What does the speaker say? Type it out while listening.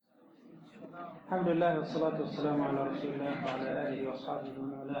الحمد لله والصلاة والسلام على رسول الله وعلى آله وأصحابه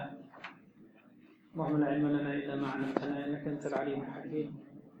ومن والاه. اللهم لا علم لنا إلا ما علمتنا إنك أنت العليم الحكيم.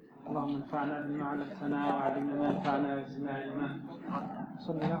 اللهم انفعنا بما علمتنا وعلمنا ما ينفعنا وزدنا علما.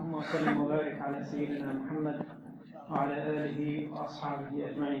 صلى اللهم وسلم وبارك على سيدنا محمد وعلى آله وأصحابه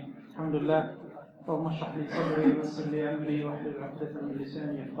أجمعين. الحمد لله. اللهم اشرح لي صدري ويسر لي أمري واحلل عقدة من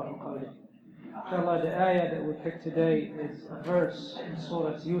لساني يفقهوا قولي. Inshallah, the ayah that we pick today is a verse in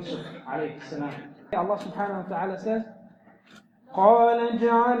Surah Yusuf alayhi salam. Allah subhanahu wa ta'ala says, قَالَ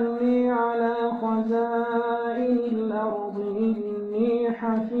اجْعَلْنِي عَلَى خَزَائِنِ الْأَرْضِ إِنِّي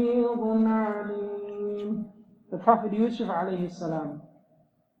حَفِيظٌ عَلِيمٌ. The Prophet Yusuf alayhi salam,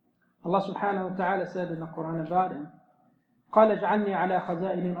 Allah subhanahu wa ta'ala said in the Quran about him, قَالَ اجْعَلْنِي عَلَى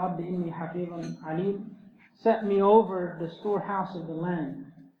خَزَائِنِ الْأَرْضِ إِنِّي حَفِيظٌ عَلِيمٌ. Set me over the storehouse of the land.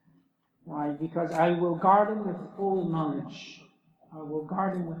 Why? Because I will guard him with full knowledge. I will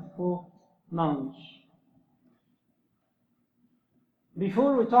guard him with full knowledge.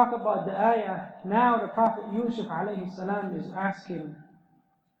 Before we talk about the ayah, now the Prophet Yusuf alayhi salam is asking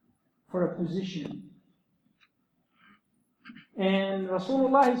for a position. And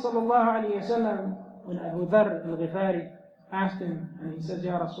Rasulullah sallallahu alayhi wa sallam, when Abu Dharr al-Ghifari asked him, and he says,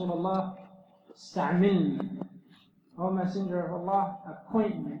 Ya Rasulullah, ista'milni, O Messenger of Allah,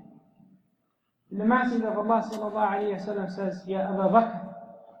 appoint me. And the Messenger of Allah sallallahu alayhi wa sallam says, Ya Abu Bakr,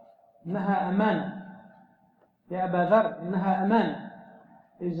 innaha amana. Ya Abu Dharr, innaha amana.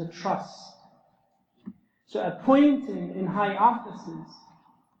 It is a trust. So appointing in high offices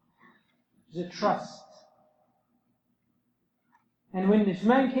is a trust. And when this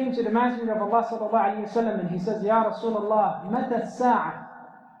man came to the Messenger of Allah sallallahu alayhi wa sallam and he says, Ya Rasulullah, mata as-sa'a?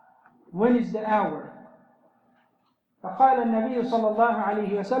 When is the hour? فقال النبي صلى الله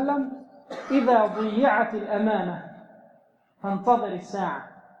عليه وسلم إذا ضيعت الأمانة فانتظر الساعة.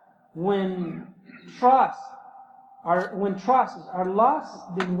 When trusts are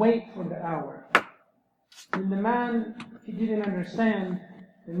lost, then wait for the hour. And the man, he didn't understand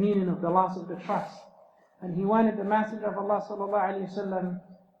the meaning of the loss of the trust, and he wanted the Messenger of Allah sallallahu alaihi wasallam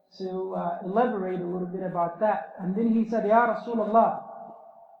to elaborate a little bit about that. And then he said, Ya Rasulullah,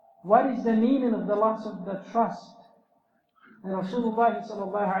 what is the meaning of the loss of the trust? And Rasulullah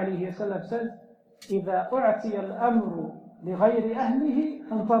sallallahu alayhi wa sallam says, إِذَا أُعْتِيَ الْأَمْرُ لِغَيْرِ أَهْلِهِ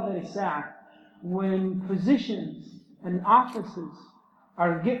فَانْتَظِرِ السَّاعَةِ. When positions and offices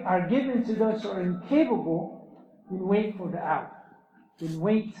are given to those who are incapable, then wait for the hour. Then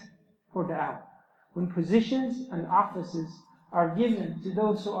wait for the hour. When positions and offices are given to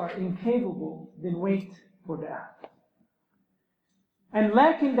those who are incapable, then wait for the hour. And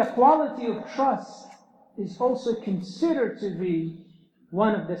lacking the quality of trust is also considered to be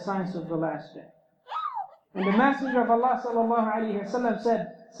one of the signs of the last day. And the Messenger of Allah sallallahu alayhi wa sallam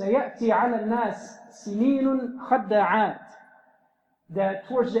said, سَيَأْتِي عَلَى النَّاسِ سِنِينٌ خَدَّعَاتٌ. That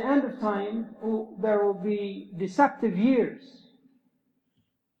towards the end of time, there will be deceptive years.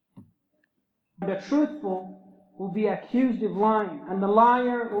 The truthful will be accused of lying, and the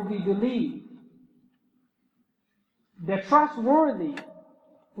liar will be believed. The trustworthy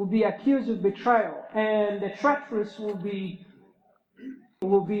will be accused of betrayal, and the treacherous will be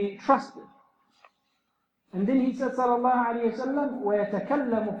trusted. And then he said, sallallahu alayhi wa sallam,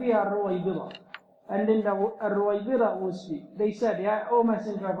 وَيَتَكَلَّمُ فِيهَا الرُّوَيْبِضَةُ. And then the Ruwaybida will speak. They said, Ya O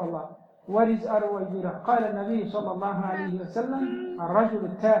Messenger of Allah, what is Ruwaybida? قال النبي صلى الله عليه وسلم الرجل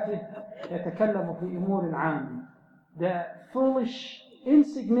التافه يتكلم في أمور عامة. The foolish,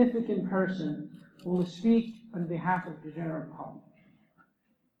 insignificant person will speak on behalf of the general public.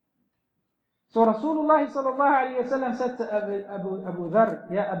 So Rasulullah sallallahu alayhi wa sallam said to Abu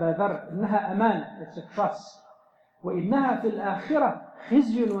Dharr, Ya Abu Dharr, إنها أمانة, it's a trust. وإنها في الآخرة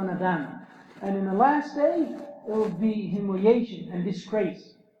خزي وندامة. And in the last day, it will be humiliation and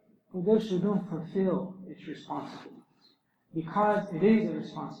disgrace for those who don't fulfill its responsibilities. Because it is a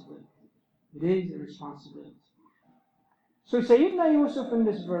responsibility. It is a responsibility. So Sayyidina Yusuf in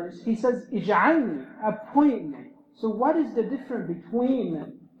this verse, he says, إِجْعَلْنِي, appoint me. So what is the difference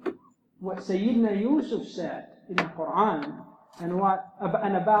between what Sayyidina Yusuf said in the Quran and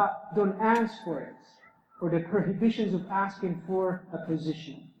about don't ask for it, or the prohibitions of asking for a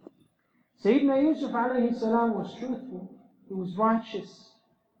position? Sayyidina Yusuf alayhi salam was truthful, he was righteous,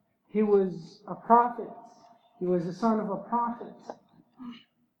 he was a prophet, he was the son of a prophet.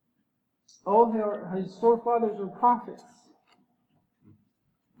 All his forefathers were prophets.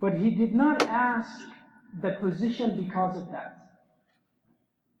 But he did not ask the position because of that.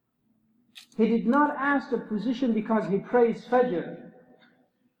 He did not ask the position because he prays Fajr,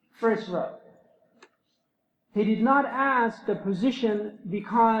 first row. He did not ask the position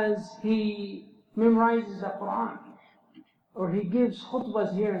because he memorizes the Quran, or he gives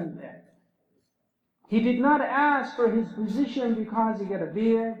khutbahs here and there. He did not ask for his position because he got a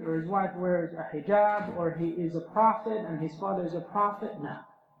beard, or his wife wears a hijab, or he is a prophet and his father is a prophet. No.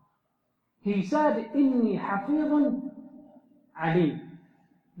 He said, "Inni hafidun alim,"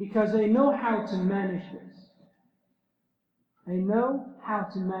 because I know how to manage this. I know how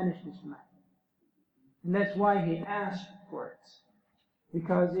to manage this matter. And that's why he asked for it.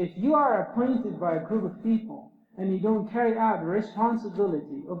 Because if you are appointed by a group of people and you don't carry out the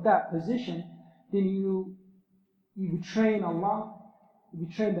responsibility of that position, then you betraying Allah, you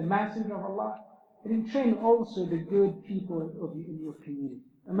betraying the Messenger of Allah, and you betraying also the good people of your community.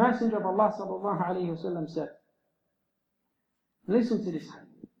 The Messenger of Allah sallallahu alayhi wa sallam said, listen to this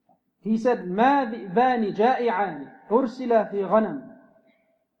hadith. He said, مَا ذِئْبَانِ جَائِعَانِ أُرْسِلَا فِي غَنَمٍ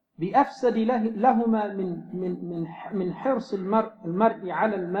بأفسد لهما من حرص المرء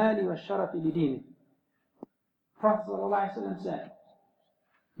على المال والشرف لدينه. Prophet ﷺ said,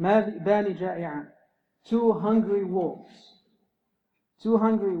 ما ذئبان جائعان, two hungry wolves,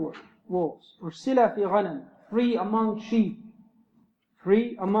 أرسلا في غنم, free among sheep,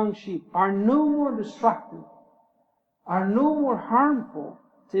 are no more destructive, are no more harmful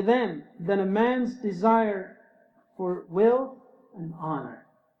to them than a man's desire for wealth and honor,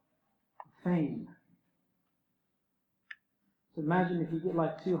 fame. So imagine if you get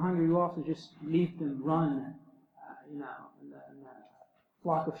like two hungry wolves and just leave them run, in a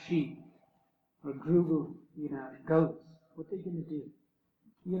flock of sheep or a group of goats. What are they going to do?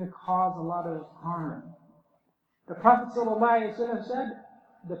 You're going to cause a lot of harm. The Prophet ﷺ said,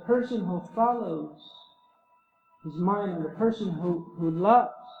 the person who follows his mind and the person who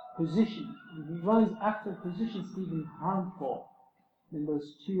loves position, and he runs after positions even harmful than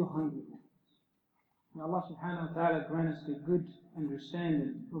those two hungry ones. May Allah subhanahu wa ta'ala grant us the good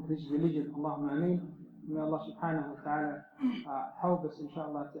understanding of His religion. Allahumma ameen. May Allah subhanahu wa ta'ala help us,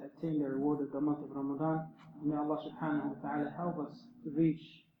 inshallah, to attain the reward of the month of Ramadan. May Allah subhanahu wa ta'ala help us to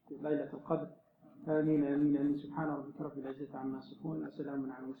reach the Laylatul Qadr. آمين آمين آمين. سبحان ربك رب العزة عما يصفون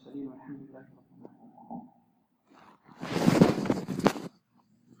وسلام على المرسلين والحمد لله.